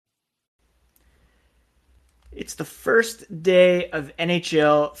It's the first day of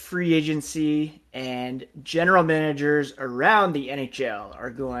NHL free agency, and general managers around the NHL are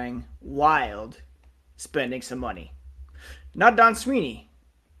going wild spending some money. Not Don Sweeney,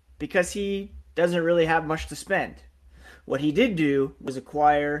 because he doesn't really have much to spend. What he did do was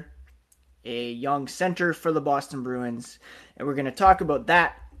acquire a young center for the Boston Bruins, and we're going to talk about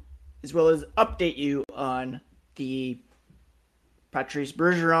that as well as update you on the Patrice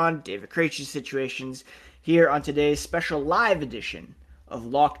Bergeron, David Krejci situations here on today's special live edition of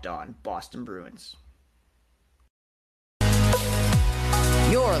Locked On Boston Bruins.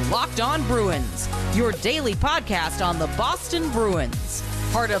 You're Locked On Bruins, your daily podcast on the Boston Bruins.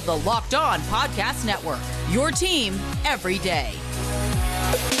 Part of the Locked On Podcast Network, your team every day.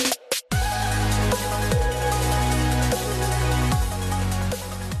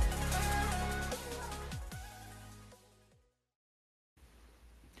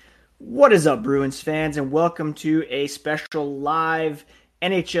 What is up, Bruins fans, and welcome to a special live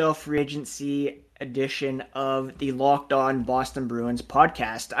NHL free agency edition of the Locked On Boston Bruins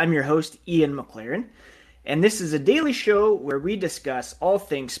podcast. I'm your host, Ian McLaren, and this is a daily show where we discuss all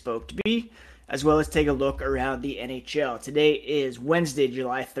things spoke to be, as well as take a look around the NHL. Today is Wednesday,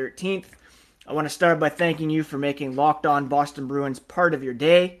 July 13th. I want to start by thanking you for making Locked On Boston Bruins part of your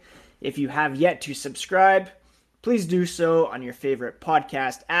day. If you have yet to subscribe, please do so on your favorite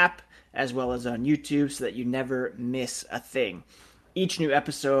podcast app, as well as on YouTube, so that you never miss a thing. Each new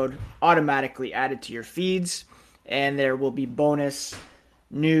episode automatically added to your feeds, and there will be bonus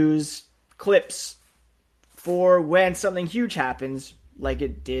news clips for when something huge happens, like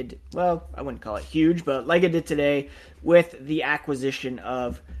it did, well, I wouldn't call it huge, but like it did today with the acquisition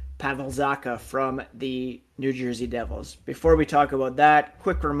of Pavel Zacha from the New Jersey Devils. Before we talk about that,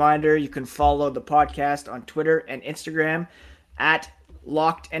 quick reminder, you can follow the podcast on Twitter and Instagram at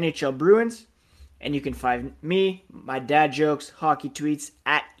Locked NHL Bruins, and you can find me, my dad jokes, hockey tweets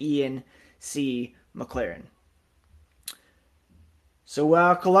at Ian C. McLaren. So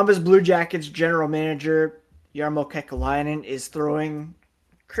while Columbus Blue Jackets general manager Jarmo Kekalainen is throwing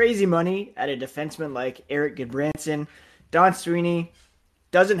crazy money at a defenseman like Erik Gudbranson, Don Sweeney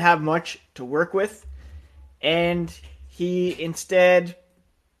doesn't have much to work with, and he instead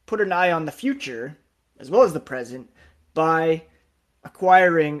put an eye on the future as well as the present by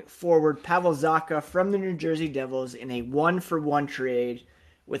acquiring forward Pavel Zacha from the New Jersey Devils in a 1-for-1 trade,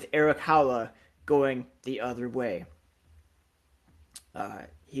 with Erik Haula going the other way.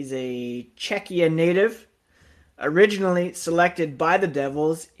 He's a Czechia native, originally selected by the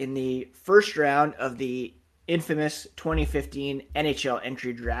Devils in the first round of the infamous 2015 NHL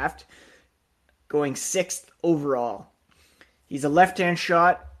entry draft, going 6th overall. He's a left-hand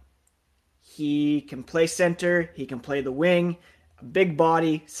shot. He can play center. He can play the wing. Big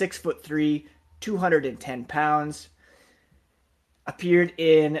body, 6'3", 210 pounds. Appeared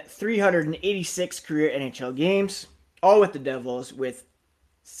in 386 career NHL games, all with the Devils, with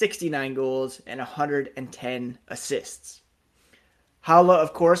 69 goals and 110 assists. Haula,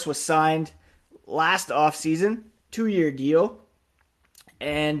 of course, was signed last offseason, 2-year deal,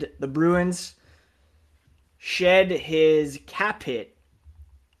 and the Bruins shed his cap hit,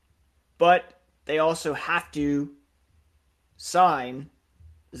 but they also have to sign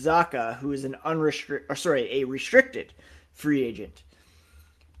Zacha, who is a restricted free agent.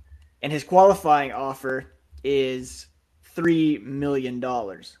 And his qualifying offer is $3 million.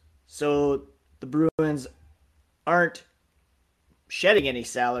 So the Bruins aren't shedding any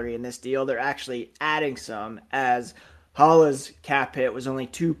salary in this deal. They're actually adding some, as Haula's cap hit was only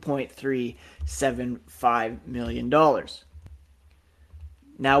 $2.375 million.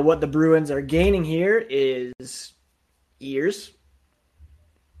 Now, what the Bruins are gaining here is years,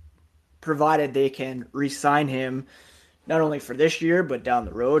 provided they can re-sign him not only for this year but down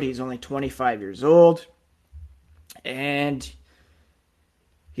the road. He's only 25 years old, and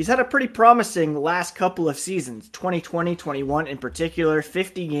he's had a pretty promising last couple of seasons, 2020-21 in particular.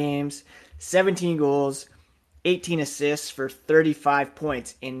 50 games, 17 goals, 18 assists for 35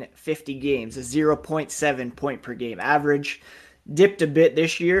 points in 50 games, a 0.7 point per game average. Dipped a bit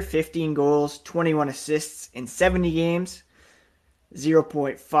this year, 15 goals, 21 assists in 70 games,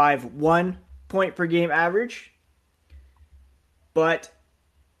 0.51 point per game average. But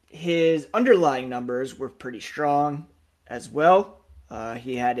his underlying numbers were pretty strong as well.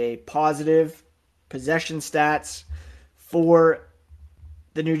 He had a positive possession stats for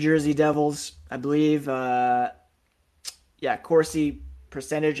the New Jersey Devils, I believe. Corsi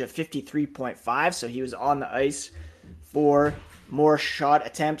percentage of 53.5, so he was on the ice for more shot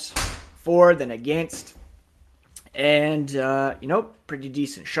attempts for than against. And, pretty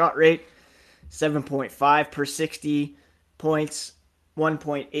decent shot rate. 7.5 per 60 points,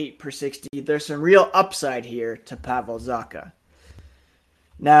 1.8 per 60. There's some real upside here to Pavel Zacha.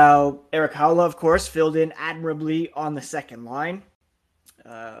 Now, Erik Haula, of course, filled in admirably on the second line.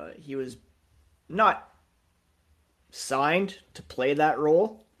 He was not signed to play that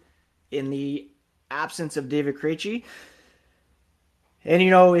role in the absence of David Krejci. And,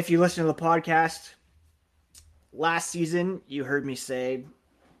 if you listen to the podcast, last season, you heard me say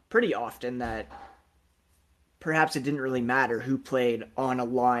pretty often that perhaps it didn't really matter who played on a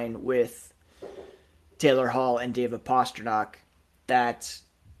line with Taylor Hall and David Pastrnak, that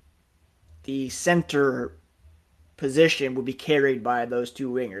the center position would be carried by those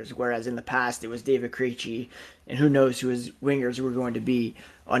two wingers, whereas in the past it was David Krejci, and who knows who his wingers were going to be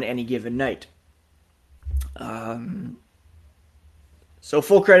on any given night. So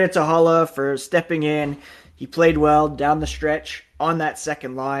full credit to Haula for stepping in. He played well down the stretch on that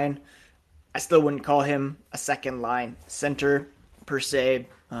second line. I still wouldn't call him a second line center per se,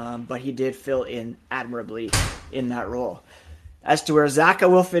 but he did fill in admirably in that role. As to where Zacha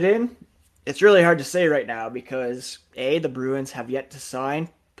will fit in, it's really hard to say right now because the Bruins have yet to sign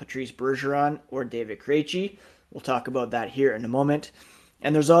Patrice Bergeron or David Krejci. We'll talk about that here in a moment.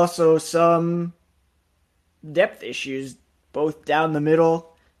 And there's also some depth issues both down the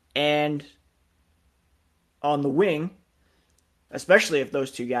middle and on the wing, especially if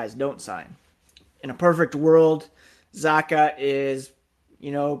those two guys don't sign. In a perfect world, Zacha is,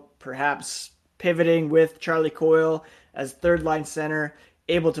 perhaps pivoting with Charlie Coyle as third line center,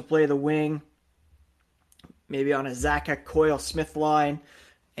 able to play the wing, maybe on a Zacha Coyle Smith line,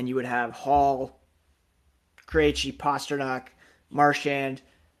 and you would have Hall, Krejci, Pastrnak, Marchand,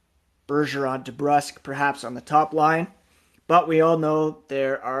 Bergeron, DeBrusk, perhaps on the top line. But we all know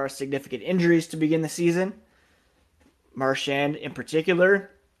there are significant injuries to begin the season. Marchand in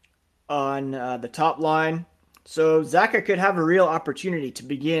particular on the top line. So Zacha could have a real opportunity to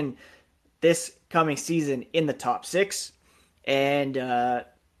begin this coming season in the top six and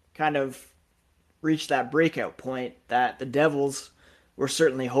kind of reach that breakout point that the Devils were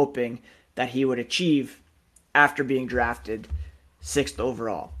certainly hoping that he would achieve after being drafted 6th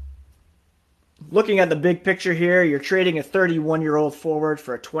overall. Looking at the big picture here, you're trading a 31-year-old forward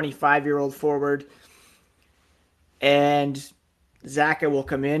for a 25-year-old forward. And Zacha will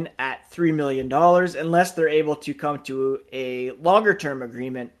come in at $3 million unless they're able to come to a longer-term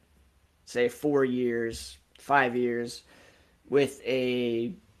agreement, say 4 years, 5 years, with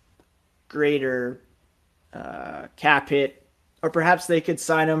a greater cap hit. Or perhaps they could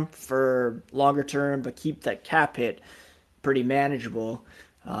sign him for longer term but keep that cap hit pretty manageable.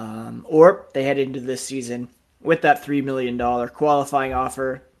 Or they head into this season with that $3 million qualifying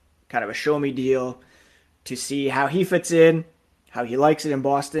offer, kind of a show-me deal, to see how he fits in, how he likes it in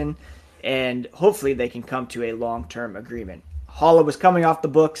Boston, and hopefully they can come to a long-term agreement. Haula was coming off the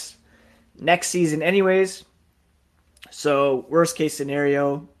books next season anyways, so worst case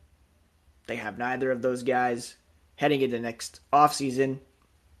scenario, they have neither of those guys heading into next offseason,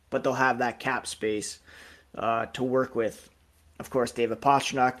 but they'll have that cap space to work with. Of course, David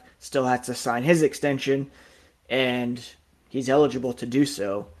Pastrnak still has to sign his extension, and he's eligible to do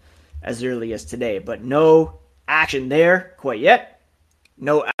so as early as today. But no action there quite yet.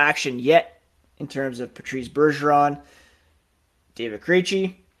 No action yet in terms of Patrice Bergeron, David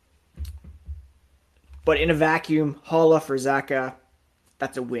Krejci. But in a vacuum, Haula for Zacha,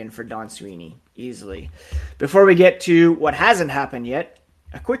 that's a win for Don Sweeney, easily. Before we get to what hasn't happened yet,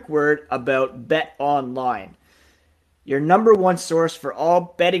 a quick word about Bet Online, your number one source for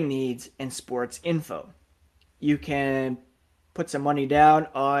all betting needs and sports info. You can put some money down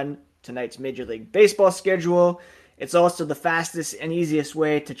on tonight's Major League Baseball schedule. It's also the fastest and easiest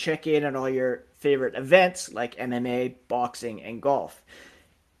way to check in on all your favorite events like MMA, boxing, and golf.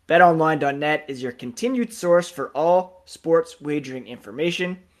 BetOnline.net is your continued source for all sports wagering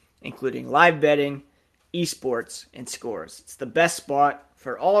information, including live betting, esports, and scores. It's the best spot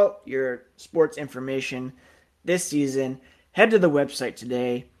for all your sports information this season. Head to the website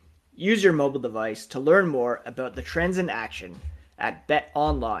today. Use your mobile device to learn more about the trends in action at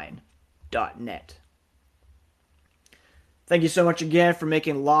betonline.net. Thank you so much again for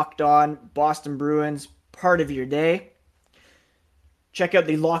making Locked On Boston Bruins part of your day. Check out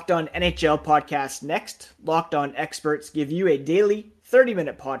the Locked On NHL podcast next. Locked On experts give you a daily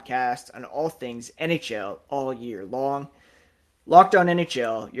 30-minute podcast on all things NHL all year long. Locked On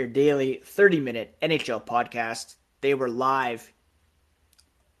NHL, your daily 30-minute NHL podcast. They were live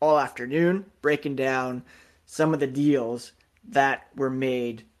all afternoon, breaking down some of the deals that were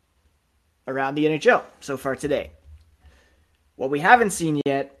made around the NHL so far today. What we haven't seen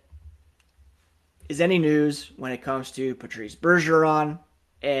yet is any news when it comes to Patrice Bergeron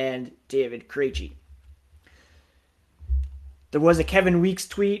and David Krejci. There was a Kevin Weeks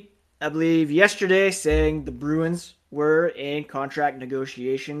tweet, I believe, yesterday saying the Bruins were in contract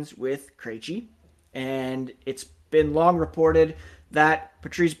negotiations with Krejci, and it's been long reported that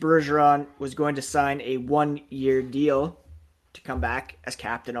Patrice Bergeron was going to sign a 1-year deal to come back as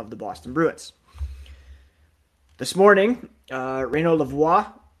captain of the Boston Bruins. This morning, Renaud Lavoie,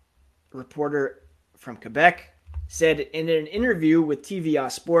 reporter from Quebec, said in an interview with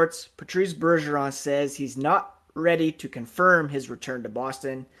TVA Sports, Patrice Bergeron says he's not ready to confirm his return to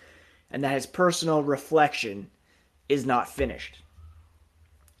Boston and that his personal reflection is not finished.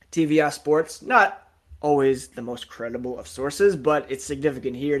 TVA Sports, not always the most credible of sources, but it's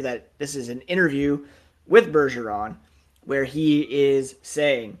significant here that this is an interview with Bergeron where he is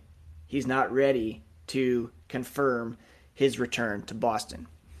saying he's not ready to confirm his return to Boston.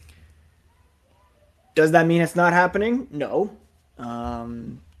 Does that mean it's not happening? No.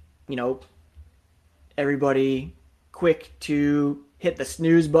 Everybody quick to hit the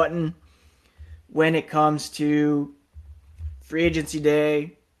snooze button when it comes to free agency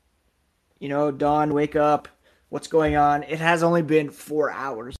day. Dawn, wake up. What's going on? It has only been 4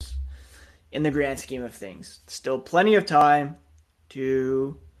 hours in the grand scheme of things. Still plenty of time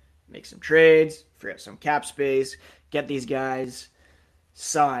to make some trades, free up some cap space, get these guys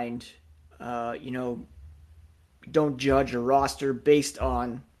signed. Don't judge a roster based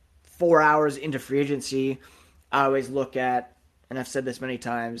on 4 hours into free agency. I always look at, and I've said this many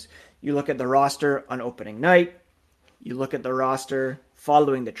times, you look at the roster on opening night, you look at the roster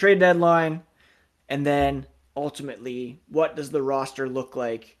following the trade deadline, and then ultimately, what does the roster look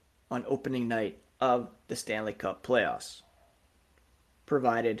like on opening night of the Stanley Cup playoffs?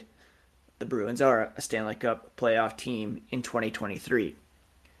 Provided the Bruins are a Stanley Cup playoff team in 2023.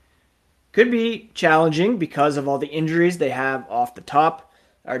 Could be challenging because of all the injuries they have off the top.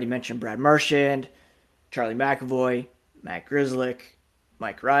 I already mentioned Brad Marchand, Charlie McAvoy, Matt Grzelcyk,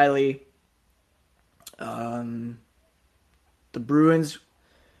 Mike Riley. The Bruins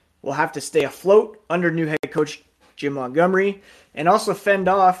will have to stay afloat under new head coach Jim Montgomery and also fend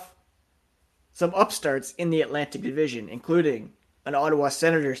off some upstarts in the Atlantic Division, including an Ottawa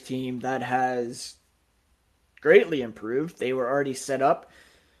Senators team that has greatly improved. They were already set up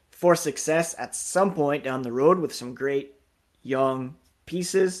for success at some point down the road with some great young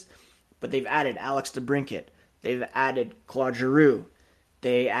pieces, but they've added Alex DeBrincat. They've added Claude Giroux.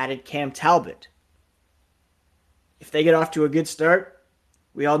 They added Cam Talbot. If they get off to a good start,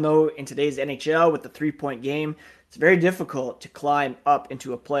 we all know in today's NHL with the 3-point game, it's very difficult to climb up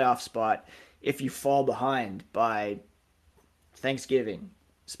into a playoff spot if you fall behind by Thanksgiving,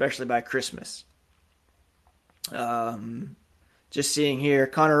 especially by Christmas. Just seeing here,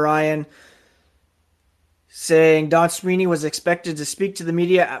 Connor Ryan saying Don Sweeney was expected to speak to the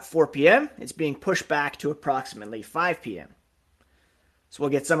media at 4 p.m. It's being pushed back to approximately 5 p.m. So we'll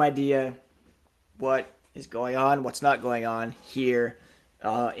get some idea what is going on, what's not going on here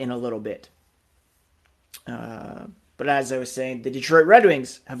in a little bit. But as I was saying, the Detroit Red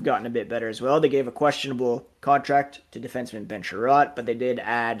Wings have gotten a bit better as well. They gave a questionable contract to defenseman Ben Chiarot, but they did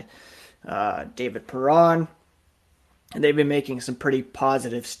add David Perron. And they've been making some pretty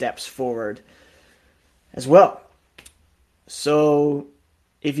positive steps forward as well. So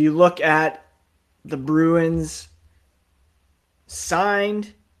if you look at the Bruins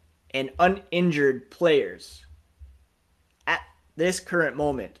signed and uninjured players at this current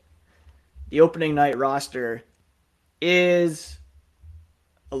moment, the opening night roster is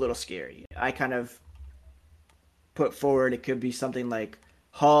a little scary. I kind of put forward it could be something like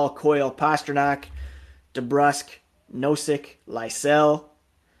Hall, Coyle, Pastrnak, DeBrusk, Nosek, Lysell,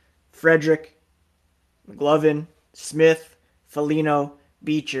 Frederick, McGlovin, Smith, Foligno,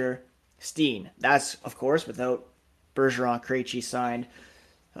 Beecher, Steen. That's, of course, without Bergeron, Krejci signed.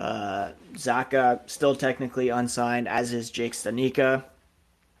 Zacha still technically unsigned, as is Jake Stanika.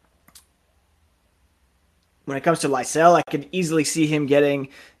 When it comes to Lysell, I could easily see him getting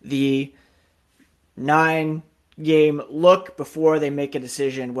the 9-game look before they make a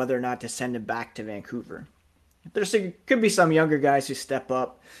decision whether or not to send him back to Vancouver. There could be some younger guys who step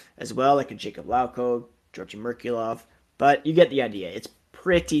up as well, like a Jacob Lauko, Georgi Merkulov, but you get the idea. It's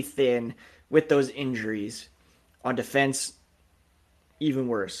pretty thin with those injuries. On defense, even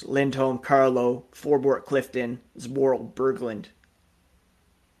worse. Lindholm, Carlo, Forbort, Clifton, Zboril, Berglund.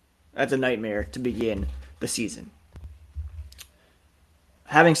 That's a nightmare to begin the season.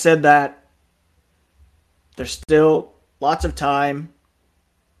 Having said that, there's still lots of time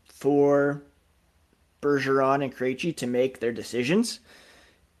for Bergeron and Krejci to make their decisions.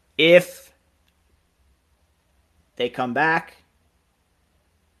 If they come back,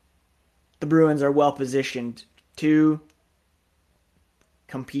 the Bruins are well positioned to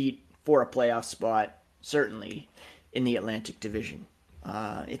compete for a playoff spot, certainly in the Atlantic Division.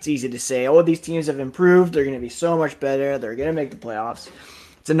 It's easy to say, oh, these teams have improved. They're going to be so much better. They're going to make the playoffs.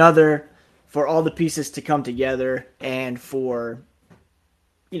 It's another for all the pieces to come together and for,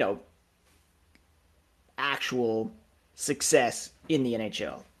 actual success in the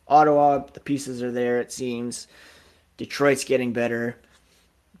NHL. Ottawa, the pieces are there, it seems. Detroit's getting better.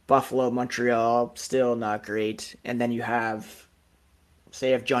 Buffalo, Montreal, still not great. And then you have,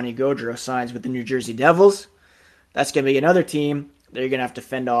 say, if Johnny Gaudreau signs with the New Jersey Devils, that's going to be another team that you're going to have to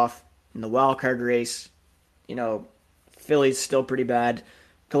fend off in the wild card race. Philly's still pretty bad.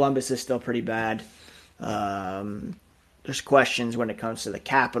 Columbus is still pretty bad. There's questions when it comes to the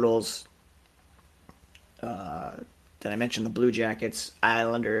Capitals. Did I mention the Blue Jackets,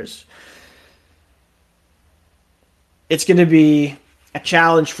 Islanders? It's going to be a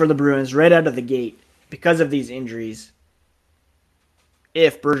challenge for the Bruins right out of the gate because of these injuries.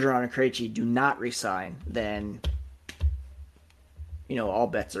 If Bergeron and Krejci do not resign, then, all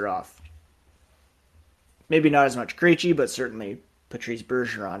bets are off. Maybe not as much Krejci, but certainly Patrice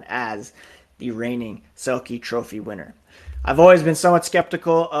Bergeron as the reigning Selke Trophy winner. I've always been somewhat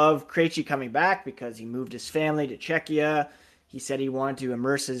skeptical of Krejci coming back because he moved his family to Czechia. He said he wanted to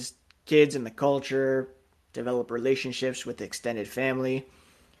immerse his kids in the culture, develop relationships with the extended family.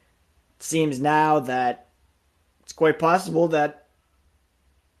 It seems now that it's quite possible that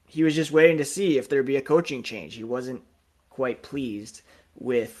he was just waiting to see if there'd be a coaching change. He wasn't quite pleased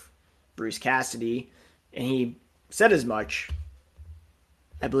with Bruce Cassidy, and he said as much,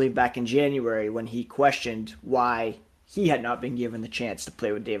 I believe, back in January when he questioned why he had not been given the chance to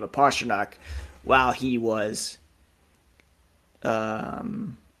play with David Pastrnak while he was,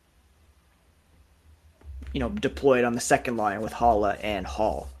 deployed on the second line with Haula and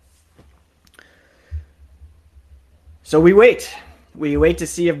Hall. So we wait. We wait to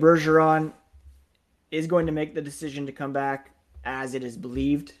see if Bergeron is going to make the decision to come back as it is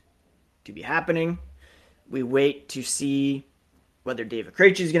believed to be happening. We wait to see whether David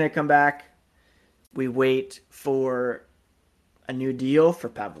Krejci is going to come back. We wait for a new deal for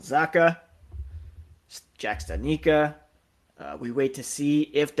Pavel Zacha, Jack Studnicka. We wait to see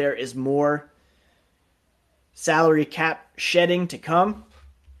if there is more salary cap shedding to come.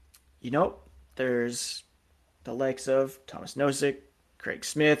 There's the likes of Thomas Nosek, Craig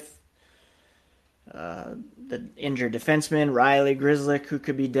Smith, the injured defenseman, Riley Grzelcyk, who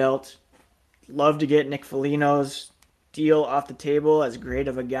could be dealt. Love to get Nick Foligno's deal off the table, as great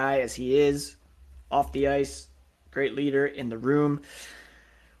of a guy as he is off the ice. Great leader in the room.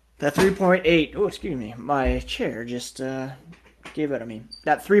 That 3.8, oh, excuse me, my chair just gave out on me.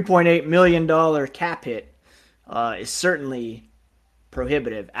 That $3.8 million cap hit is certainly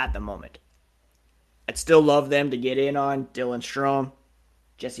prohibitive at the moment. I'd still love them to get in on Dylan Strome,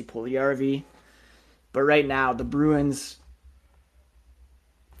 Jesse Puljujarvi, but right now the Bruins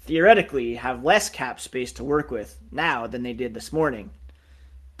theoretically have less cap space to work with now than they did this morning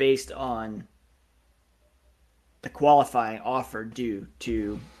based on the qualifying offer due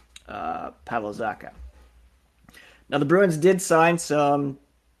to Pavel Zacha. Now, the Bruins did sign some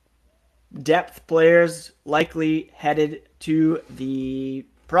depth players likely headed to the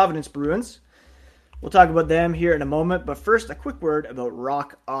Providence Bruins. We'll talk about them here in a moment, but first, a quick word about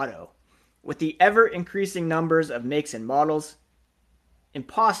Rock Auto. With the ever-increasing numbers of makes and models,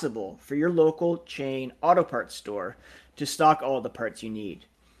 impossible for your local chain auto parts store to stock all the parts you need.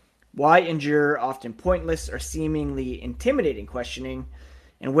 Why endure often pointless or seemingly intimidating questioning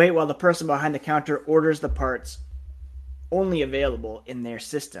and wait while the person behind the counter orders the parts only available in their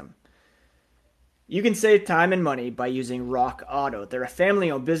system? You can save time and money by using Rock Auto. They're a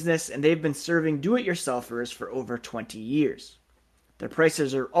family-owned business, and they've been serving do-it-yourselfers for over 20 years. Their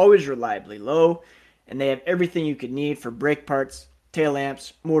prices are always reliably low, and they have everything you could need for brake parts, tail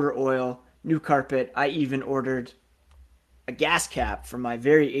lamps, motor oil, new carpet. I even ordered a gas cap for my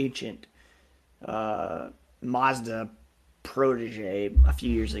very ancient Mazda Protege a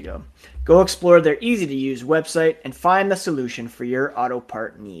few years ago. Go explore their easy-to-use website and find the solution for your auto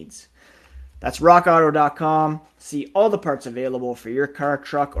part needs. That's rockauto.com. See all the parts available for your car,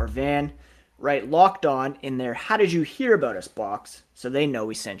 truck, or van. Write Locked On in their How Did You Hear About Us box so they know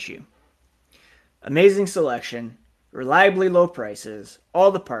we sent you. Amazing selection, reliably low prices, all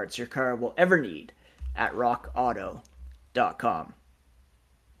the parts your car will ever need at rockauto.com.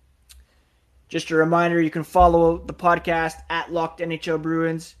 Just a reminder, you can follow the podcast at Locked NHL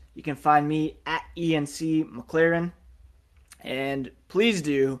Bruins. You can find me at ENC McLaren. And please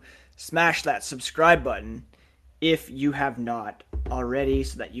do smash that subscribe button if you have not already,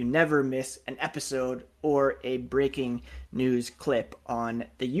 so that you never miss an episode or a breaking news clip on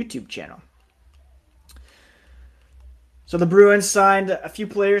the YouTube channel. So the Bruins signed a few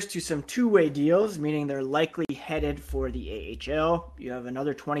players to some two-way deals, meaning they're likely headed for the AHL. You have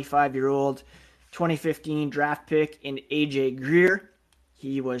another 25-year-old 2015 draft pick in AJ Greer.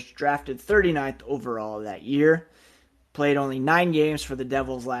 He was drafted 39th overall that year. Played only 9 games for the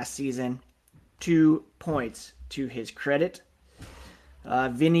Devils last season. 2 points to his credit.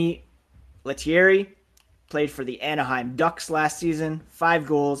 Vinny Lettieri played for the Anaheim Ducks last season. 5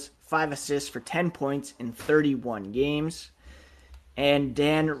 goals, 5 assists for 10 points in 31 games. And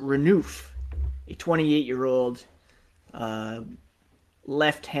Dan Renouf, a 28-year-old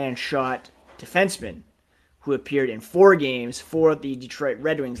left-hand shot defenseman who appeared in 4 games for the Detroit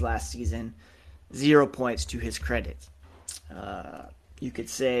Red Wings last season. 0 points to his credit. You could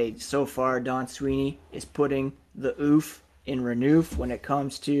say so far Don Sweeney is putting the oof in Renouf when it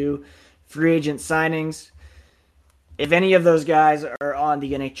comes to free agent signings. If any of those guys are on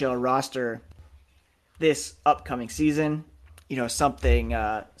the NHL roster this upcoming season, something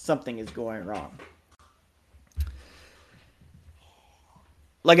is going wrong.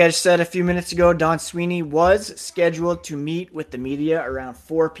 Like I said a few minutes ago, Don Sweeney was scheduled to meet with the media around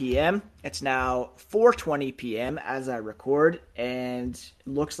 4 p.m. It's now 4:20 p.m. as I record, and it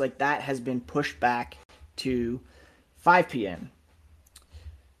looks like that has been pushed back to 5 p.m.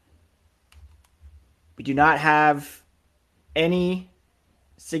 We do not have any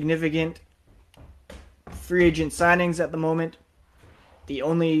significant free agent signings at the moment. The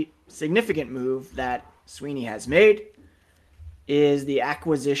only significant move that Sweeney has made is the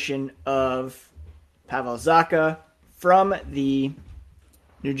acquisition of Pavel Zacha from the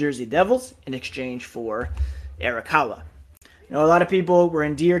New Jersey Devils in exchange for Erik Haula. A lot of people were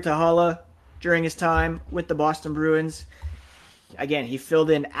endeared to Haula during his time with the Boston Bruins. Again, he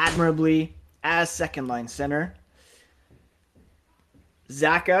filled in admirably as second-line center.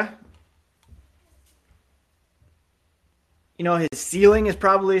 Zacha, his ceiling is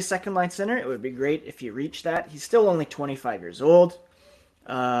probably a second-line center. It would be great if he reached that. He's still only 25 years old.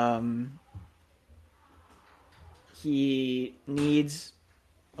 He needs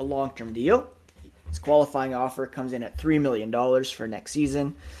a long-term deal. His qualifying offer comes in at $3 million for next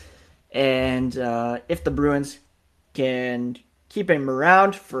season. And if the Bruins can keep him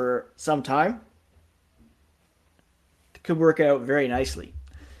around for some time, it could work out very nicely.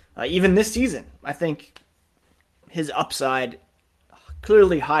 Even this season, I think his upside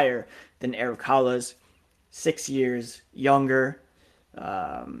clearly higher than Erik Haula's, 6 years younger,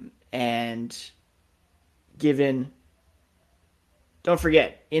 and given, don't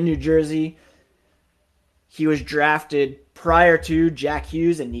forget, in New Jersey, he was drafted prior to Jack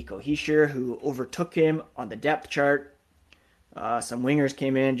Hughes and Nico Hischier, who overtook him on the depth chart. Some wingers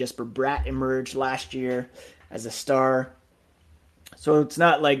came in. Jesper Bratt emerged last year as a star. So it's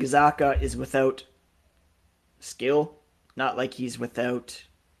not like Zacha is without skill, not like he's without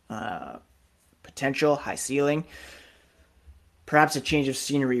potential, high ceiling. Perhaps a change of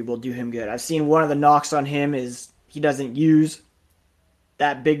scenery will do him good. I've seen one of the knocks on him is he doesn't use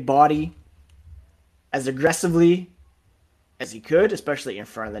that big body as aggressively as he could, especially in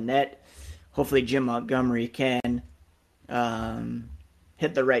front of the net. Hopefully Jim Montgomery can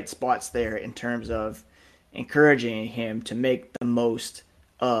hit the right spots there in terms of encouraging him to make the most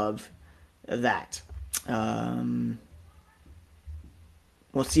of that.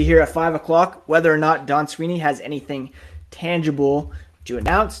 We'll see here at 5 o'clock whether or not Don Sweeney has anything tangible to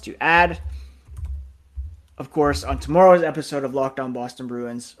announce, to add. Of course, on tomorrow's episode of Locked On Boston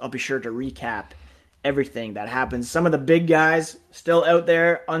Bruins, I'll be sure to recap everything that happens. Some of the big guys still out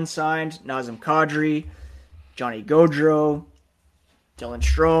there, unsigned. Nazem Kadri, Johnny Gaudreau, Dylan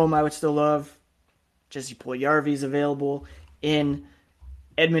Strome, I would still love. Jesse Puljujarvi's available in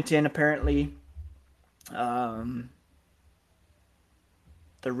Edmonton, apparently. The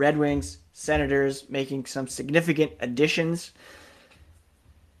Red Wings, Senators making some significant additions.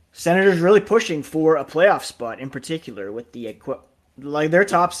 Senators really pushing for a playoff spot in particular with the their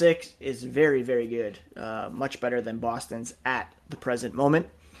top 6 is very, very good. Much better than Boston's at the present moment.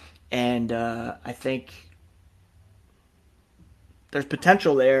 And I think there's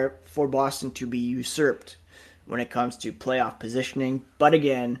potential there for Boston to be usurped when it comes to playoff positioning. But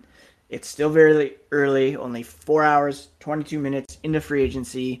again, it's still very early, only 4 hours, 22 minutes into free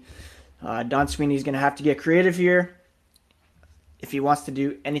agency. Don Sweeney's going to have to get creative here if he wants to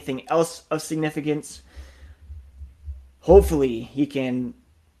do anything else of significance. Hopefully, he can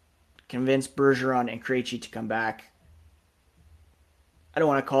convince Bergeron and Krejci to come back. I don't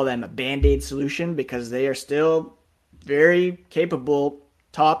want to call them a Band-Aid solution because they are still very capable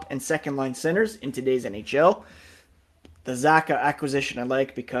top and second line centers in today's NHL. The Zacha acquisition I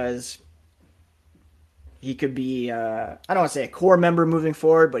like because he could be, I don't want to say a core member moving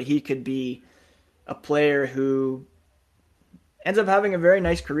forward, but he could be a player who ends up having a very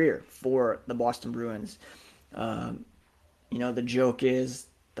nice career for the Boston Bruins. The joke is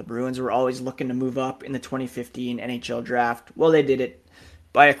the Bruins were always looking to move up in the 2015 NHL draft. Well, they did it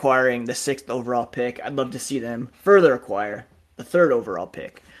by acquiring the 6th overall pick. I'd love to see them further acquire the 3rd overall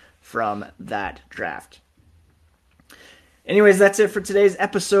pick from that draft. Anyways, that's it for today's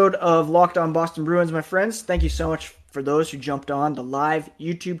episode of Locked On Boston Bruins, my friends. Thank you so much for those who jumped on the live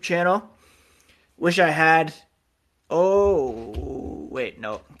YouTube channel. Wish I had... Oh, wait,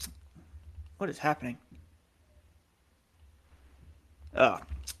 no. What is happening? Oh,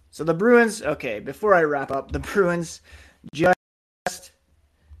 so the Bruins... Okay, before I wrap up, the Bruins just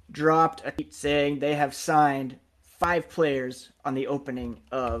dropped a tweet saying they have signed 5 players on the opening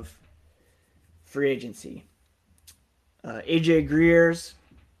of free agency. AJ Greer's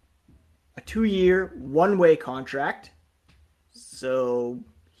a 2-year, one-way contract, so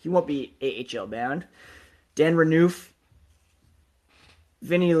he won't be AHL bound. Dan Renouf,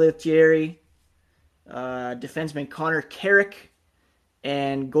 Vinny Lettieri, defenseman Connor Carrick,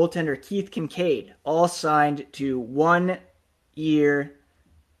 and goaltender Keith Kincaid all signed to 1-year,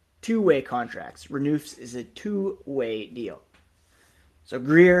 2-way contracts. Renouf's is a 2-way deal. So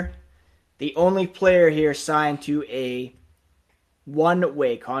Greer, the only player here signed to a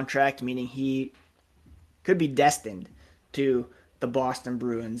 1-way contract, meaning he could be destined to the Boston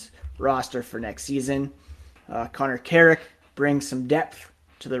Bruins roster for next season. Connor Carrick brings some depth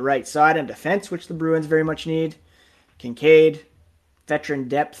to the right side and defense, which the Bruins very much need. Kincaid, veteran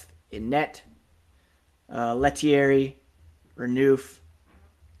depth in net. Lettieri, Renouf,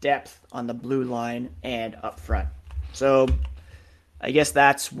 depth on the blue line and up front. So I guess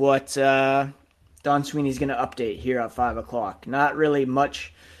that's what Don Sweeney's going to update here at 5 o'clock. Not really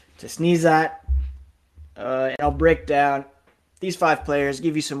much to sneeze at. And I'll break down these 5 players,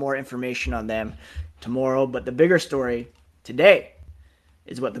 give you some more information on them tomorrow. But the bigger story today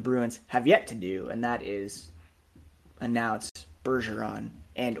is what the Bruins have yet to do, and that is announce Bergeron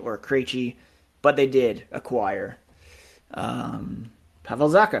and or Krejci. But they did acquire Pavel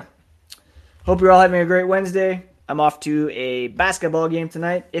Zacha. Hope you're all having a great Wednesday. I'm off to a basketball game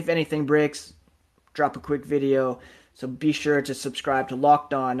tonight. If anything breaks, drop a quick video. So be sure to subscribe to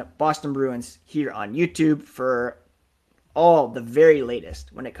Locked On Boston Bruins here on YouTube for all the very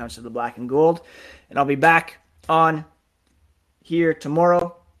latest when it comes to the black and gold. And I'll be back on here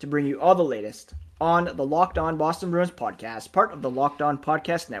tomorrow to bring you all the latest on the Locked On Boston Bruins podcast, part of the Locked On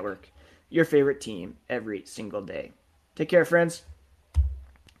Podcast Network, your favorite team every single day. Take care, friends.